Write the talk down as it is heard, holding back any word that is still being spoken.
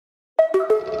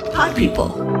Pod people.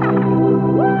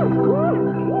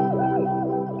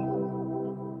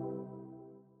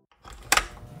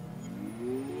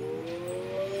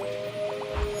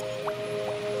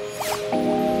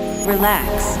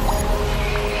 Relax.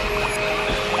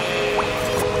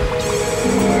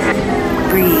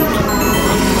 Breathe.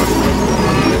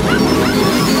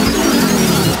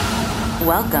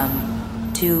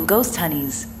 Welcome to Ghost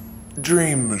Honey's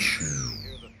Dream Machine.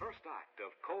 Here's the first act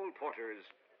of Cole Porter's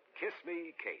Kiss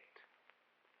Me, Kate.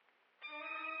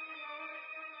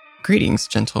 Greetings,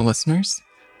 gentle listeners.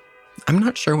 I'm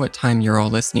not sure what time you're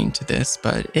all listening to this,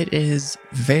 but it is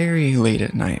very late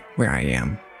at night where I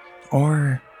am.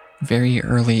 Or very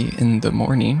early in the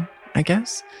morning, I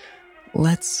guess.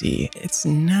 Let's see. It's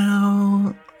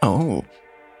now...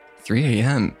 3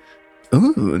 a.m.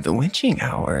 Ooh, the witching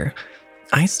hour.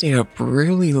 I stayed up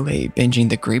really late binging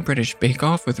the Great British Bake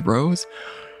Off with Rose.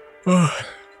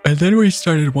 And then we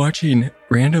started watching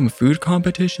random food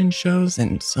competition shows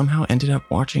and somehow ended up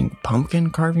watching pumpkin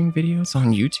carving videos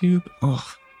on YouTube.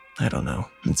 I don't know.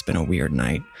 It's been a weird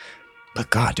night.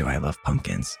 But God, do I love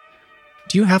pumpkins.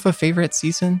 Do you have a favorite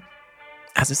season?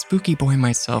 As a spooky boy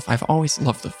myself, I've always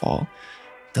loved the fall.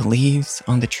 The leaves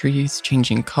on the trees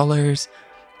changing colors,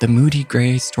 the moody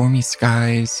gray, stormy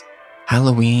skies,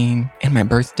 Halloween, and my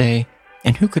birthday,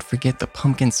 and who could forget the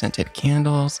pumpkin-scented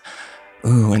candles?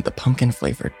 Ooh, and the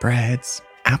pumpkin-flavored breads,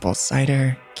 apple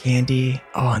cider, candy,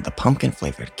 and the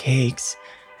pumpkin-flavored cakes,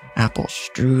 apple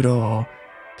strudel,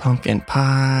 pumpkin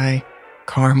pie,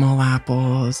 caramel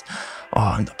apples,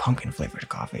 and the pumpkin-flavored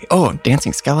coffee.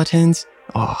 Dancing skeletons.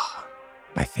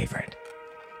 My favorite.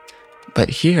 But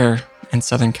here in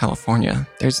Southern California,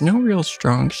 there's no real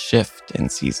strong shift in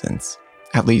seasons.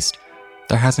 At least,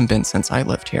 there hasn't been since I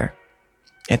lived here.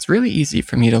 It's really easy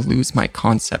for me to lose my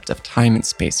concept of time and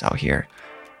space out here.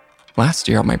 Last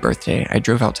year on my birthday, I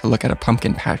drove out to look at a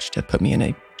pumpkin patch to put me in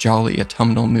a jolly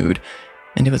autumnal mood,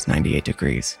 and it was 98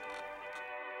 degrees.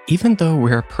 Even though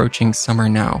we're approaching summer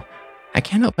now, I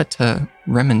can't help but to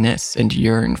reminisce and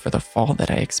yearn for the fall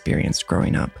that I experienced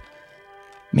growing up.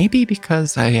 Maybe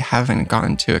because I haven't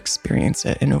gotten to experience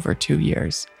it in over 2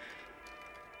 years.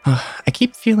 I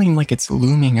keep feeling like it's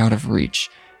looming out of reach,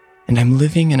 and I'm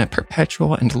living in a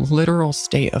perpetual and literal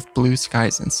state of blue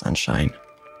skies and sunshine.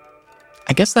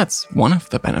 I guess that's one of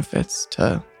the benefits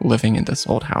to living in this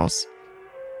old house.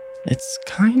 It's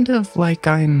kind of like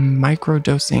I'm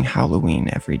microdosing Halloween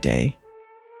every day.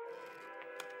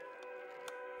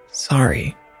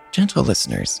 Sorry, gentle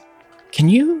listeners, can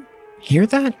you hear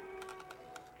that?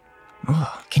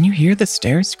 Can you hear the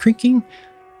stairs creaking?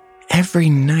 Every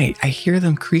night I hear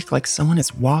them creak like someone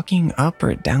is walking up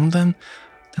or down them.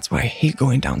 That's why I hate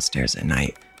going downstairs at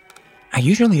night. I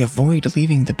usually avoid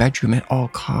leaving the bedroom at all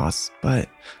costs, but...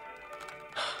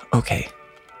 Okay,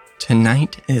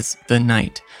 tonight is the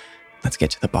night. Let's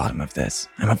get to the bottom of this.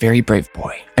 I'm a very brave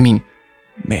boy.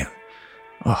 Man.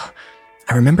 I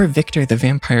remember Victor the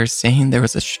vampire saying there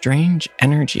was a strange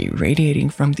energy radiating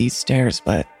from these stairs,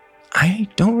 but I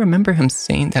don't remember him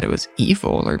saying that it was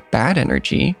evil or bad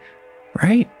energy,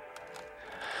 right?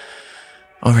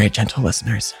 All right, gentle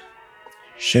listeners.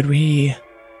 Should we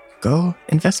go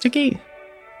investigate?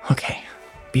 Okay,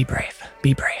 be brave,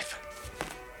 be brave.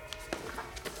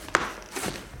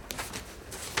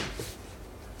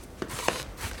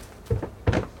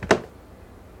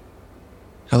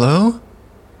 Hello?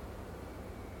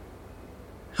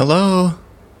 Hello?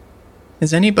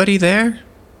 Is anybody there?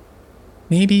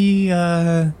 Maybe,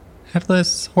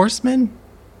 Headless Horseman?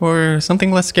 Or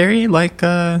something less scary, like,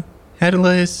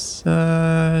 Headless,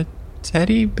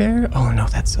 Teddy Bear? Oh no,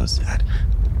 that's so sad.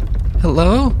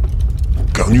 Hello?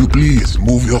 Can you please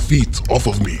move your feet off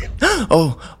of me?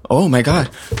 Oh my God.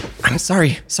 I'm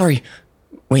sorry.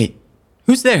 Wait,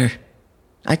 who's there?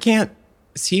 I can't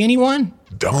see anyone?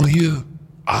 Down here,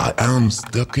 I am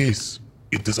Staircase.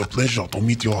 It is a pleasure to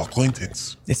meet your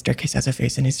acquaintance. This staircase has a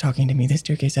face and is talking to me. This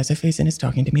staircase has a face and is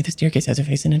talking to me. This staircase has a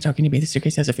face and is talking to me. This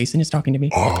staircase has a face and is talking to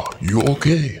me. You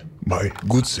okay, my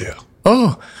good sir?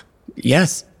 Oh,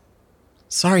 yes.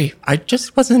 Sorry, I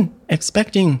just wasn't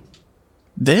expecting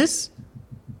this.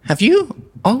 Have you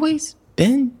always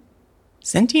been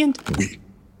sentient? Oui,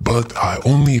 but I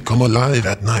only come alive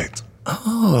at night.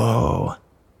 Oh,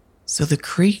 so the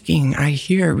creaking I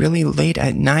hear really late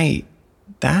at night,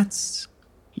 that's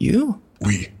you?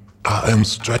 Oui, I am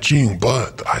stretching,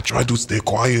 but I try to stay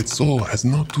quiet so as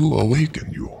not to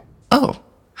awaken you. Oh,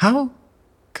 how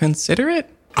considerate?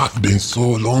 I've been so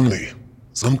lonely.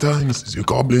 Sometimes the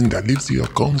goblin that lives here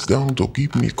comes down to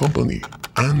keep me company,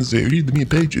 and they read me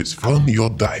pages from your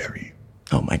diary.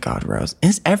 Oh my God, Rose.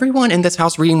 Is everyone in this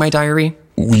house reading my diary?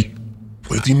 Oui,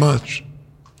 pretty much.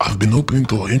 I've been hoping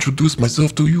to introduce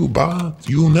myself to you, but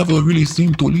you never really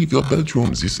seem to leave your bedroom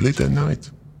this late at night.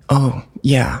 Oh,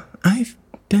 yeah. I've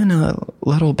been a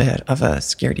little bit of a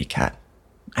scaredy cat,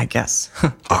 I guess.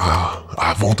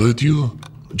 I won't hurt you.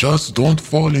 Just don't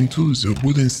fall into the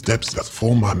wooden steps that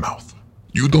form my mouth.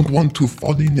 You don't want to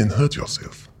fall in and hurt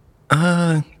yourself.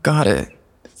 Got it.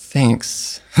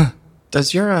 Thanks.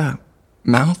 Does your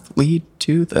mouth lead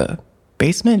to the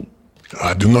basement?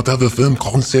 I do not have a firm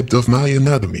concept of my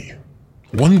anatomy.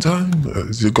 One time,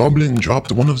 the goblin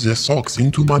dropped one of their socks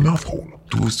into my mouth hole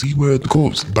to see where it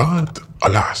goes, but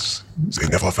alas, they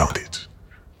never found it.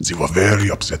 They were very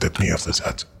upset at me after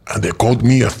that, and they called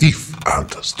me a thief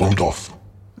and stormed off.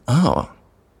 Oh,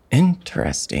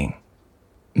 interesting.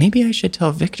 Maybe I should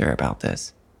tell Victor about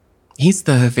this. He's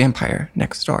the vampire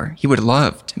next door. He would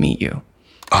love to meet you.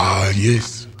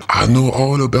 Yes, I know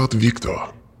all about Victor.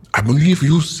 I believe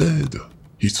you said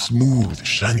his smooth,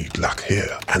 shiny black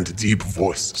hair and deep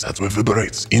voice that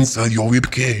reverberates inside your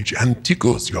ribcage and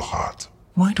tickles your heart.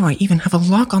 Why do I even have a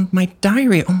lock on my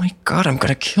diary? Oh my god, I'm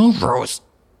gonna kill Rose.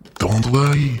 Don't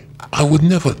worry, I would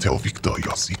never tell Victor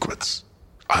your secrets.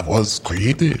 I was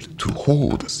created to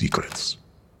hold secrets.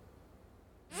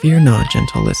 Fear not,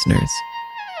 gentle listeners.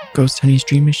 Ghost Honey's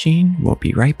Dream Machine will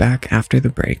be right back after the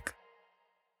break.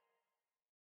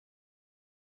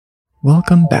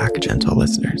 Welcome back, gentle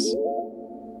listeners.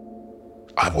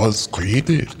 I was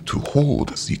created to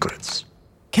hold secrets.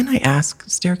 Can I ask,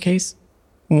 Staircase,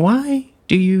 why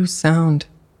do you sound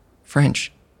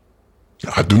French?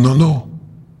 I do not know.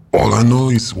 All I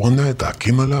know is one night I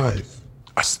came alive.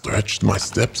 I stretched my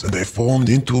steps and they formed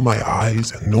into my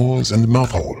eyes and nose and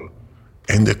mouth hole.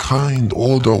 And a kind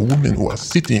older woman was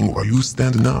sitting where you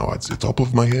stand now at the top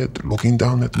of my head looking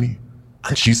down at me.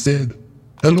 And she said,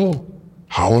 "Hello,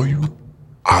 how are you?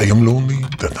 I am lonely,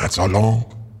 the nights are long.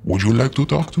 Would you like to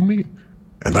talk to me?"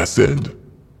 And I said,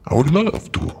 "I would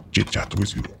love to chit-chat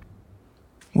with you."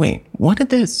 Wait, what did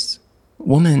this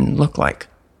woman look like?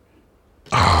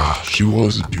 She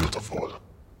was beautiful.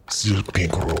 Silk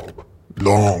pink robe,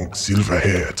 long silver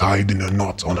hair tied in a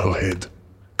knot on her head,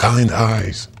 kind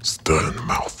eyes, stern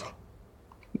mouth.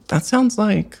 That sounds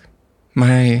like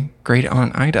my great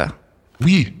aunt Ida.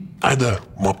 Oui, Ida,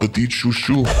 ma petite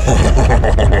chouchou.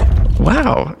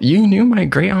 Wow, you knew my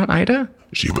great aunt Ida?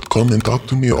 She would come and talk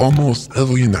to me almost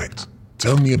every night.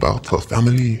 Tell me about her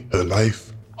family, her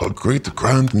life, her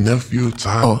great-grand-nephew,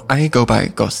 Oh, I go by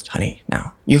Ghost Honey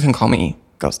now. You can call me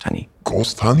Ghost Honey.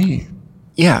 Ghost Honey?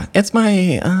 Yeah, it's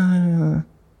my,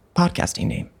 podcasting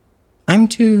name. I'm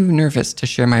too nervous to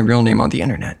share my real name on the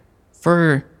internet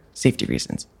for safety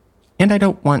reasons. And I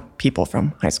don't want people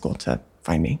from high school to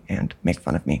find me and make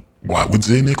fun of me. Why would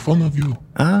they make fun of you?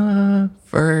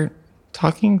 For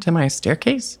talking to my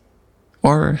staircase?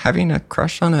 Or having a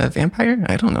crush on a vampire?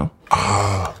 I don't know.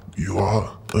 You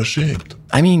are ashamed.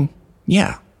 I mean,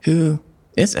 yeah, who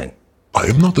isn't? I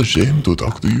am not ashamed to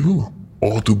talk to you,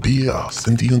 or to be a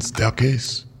sentient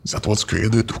staircase that was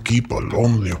created to keep a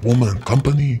lonely woman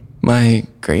company. My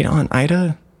great aunt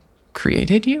Ida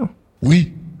created you?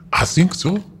 Oui, I think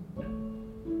so.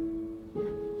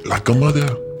 Like a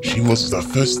mother, she was the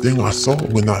first thing I saw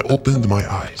when I opened my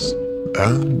eyes.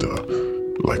 And,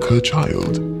 like her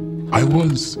child, I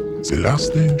was the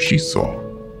last thing she saw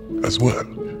as well.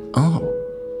 Oh.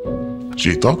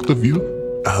 She talked of you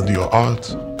and your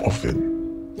art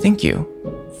often. Thank you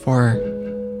for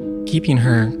keeping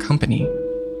her company.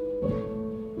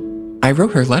 I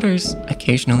wrote her letters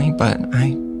occasionally, but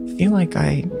I feel like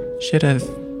I should have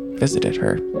visited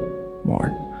her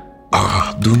more.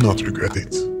 Do not regret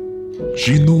it.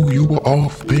 She knew you were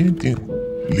off painting,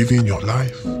 living your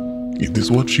life. It is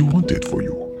what she wanted for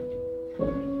you.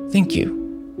 Thank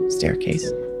you,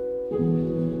 Staircase.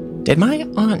 Did my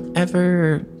aunt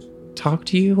ever talk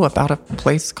to you about a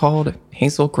place called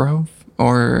Hazel Grove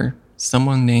or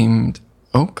someone named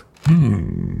Oak?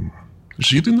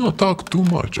 She did not talk too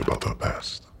much about her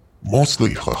past.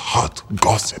 Mostly her hot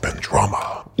gossip and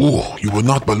drama. Oh, you would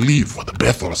not believe what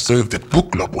Bethel served at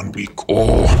book club one week.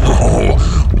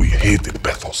 Oh, we hated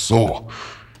Bethel so.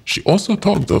 She also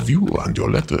talked of you and your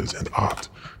letters and art.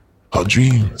 Her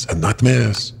dreams and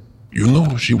nightmares. You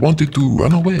know, she wanted to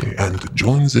run away and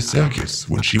join the circus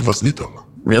when she was little.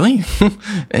 Really?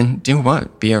 And do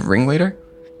what? Be a ringleader?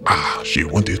 She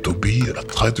wanted to be a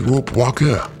tightrope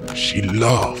walker. She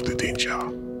loved danger.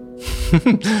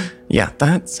 Yeah,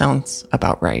 that sounds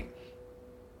about right.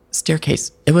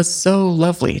 Staircase, it was so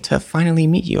lovely to finally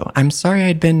meet you. I'm sorry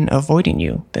I'd been avoiding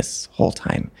you this whole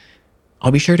time.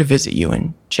 I'll be sure to visit you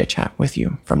and chit-chat with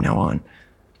you from now on.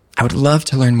 I would love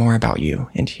to learn more about you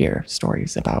and hear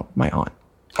stories about my aunt.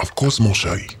 Of course, mon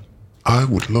chéri. I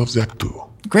would love that too.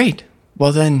 Great.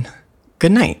 Well then,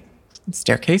 good night,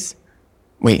 staircase.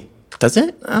 Wait, does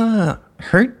it,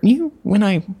 hurt you when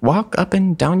I walk up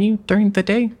and down you during the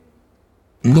day?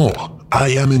 No, I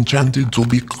am enchanted to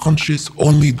be conscious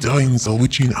only during the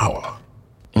witching hour.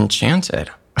 Enchanted?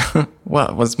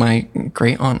 What, was my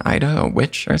great aunt Ida a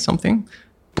witch or something?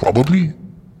 Probably.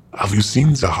 Have you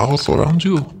seen the house around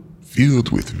you?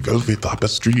 Filled with velvet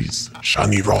tapestries,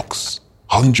 shiny rocks,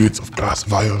 hundreds of glass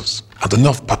vials, and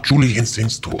enough patchouli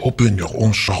incense to open your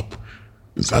own shop.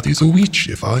 That is a witch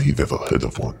if I've ever heard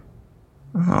of one.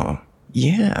 Oh,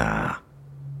 yeah.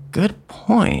 Good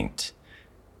point.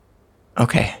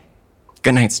 Okay.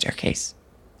 Good night, staircase.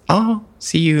 I'll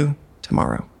see you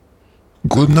tomorrow.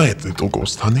 Good night, little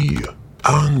ghost honey,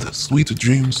 and sweet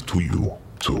dreams to you,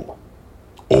 too.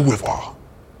 Au revoir.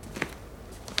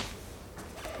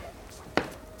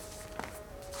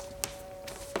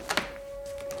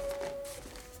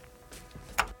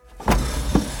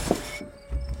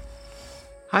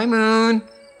 Hi, Moon.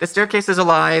 The staircase is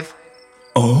alive.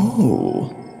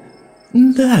 Oh,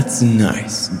 that's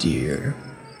nice, dear.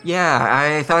 Yeah,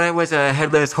 I thought it was a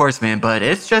headless horseman, but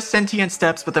it's just sentient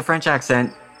steps with a French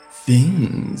accent.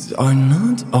 Things are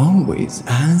not always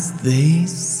as they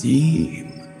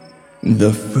seem.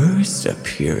 The first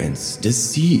appearance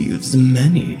deceives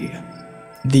many.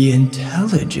 The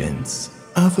intelligence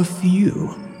of a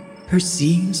few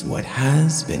perceives what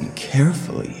has been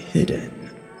carefully hidden.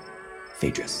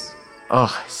 Phaedrus.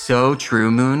 Oh, so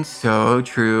true, Moon, so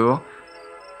true.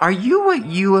 Are you what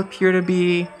you appear to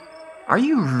be? Are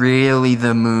you really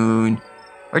the moon?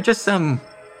 Or just some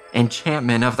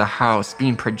enchantment of the house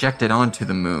being projected onto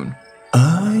the moon?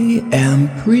 I am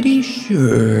pretty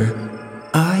sure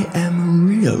I am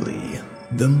really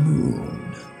the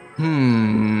moon.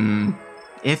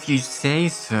 If you say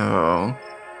so.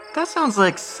 That sounds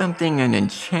like something an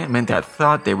enchantment that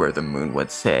thought they were the moon would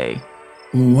say.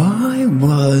 Why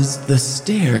was the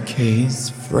staircase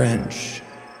French?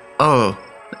 Oh,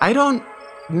 I don't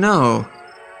know.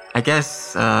 I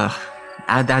guess,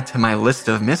 add that to my list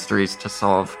of mysteries to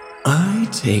solve. I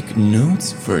take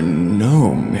notes for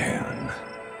no man.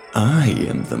 I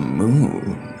am the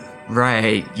moon.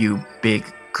 Right, you big,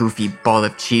 goofy ball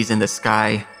of cheese in the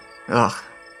sky. Ugh.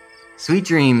 Sweet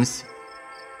dreams.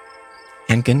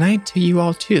 And good night to you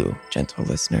all too, gentle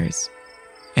listeners.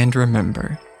 And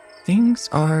remember, things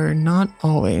are not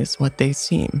always what they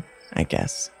seem, I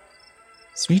guess.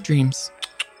 Sweet dreams.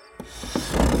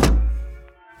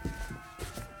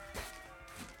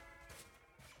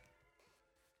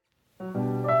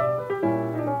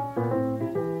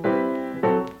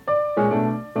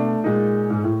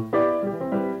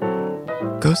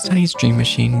 Ghost Honey's Dream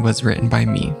Machine was written by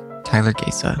me, Tyler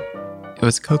Gesa. It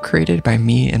was co-created by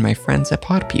me and my friends at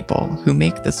Pod People, who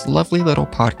make this lovely little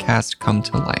podcast come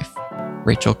to life.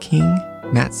 Rachel King,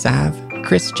 Matt Sav,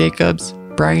 Chris Jacobs,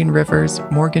 Brian Rivers,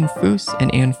 Morgan Foose,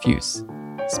 and Ann Fuse.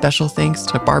 Special thanks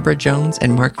to Barbara Jones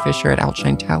and Mark Fisher at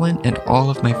Outshine Talent and all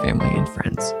of my family and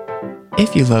friends.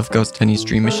 If you love Ghost Honey's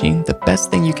Dream Machine, the best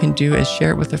thing you can do is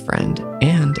share it with a friend.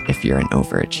 And if you're an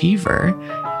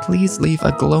overachiever, please leave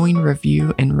a glowing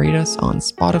review and rate us on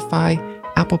Spotify,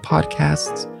 Apple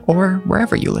Podcasts, or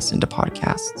wherever you listen to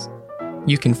podcasts.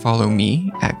 You can follow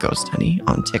me at Ghost Honey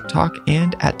on TikTok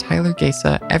and at Tyler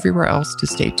Gesa everywhere else to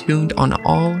stay tuned on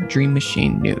all Dream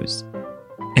Machine news.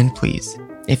 And please,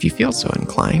 if you feel so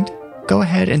inclined, go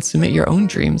ahead and submit your own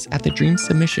dreams at the dream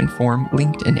submission form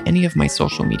linked in any of my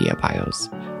social media bios.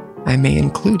 I may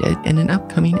include it in an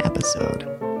upcoming episode.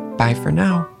 Bye for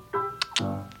now.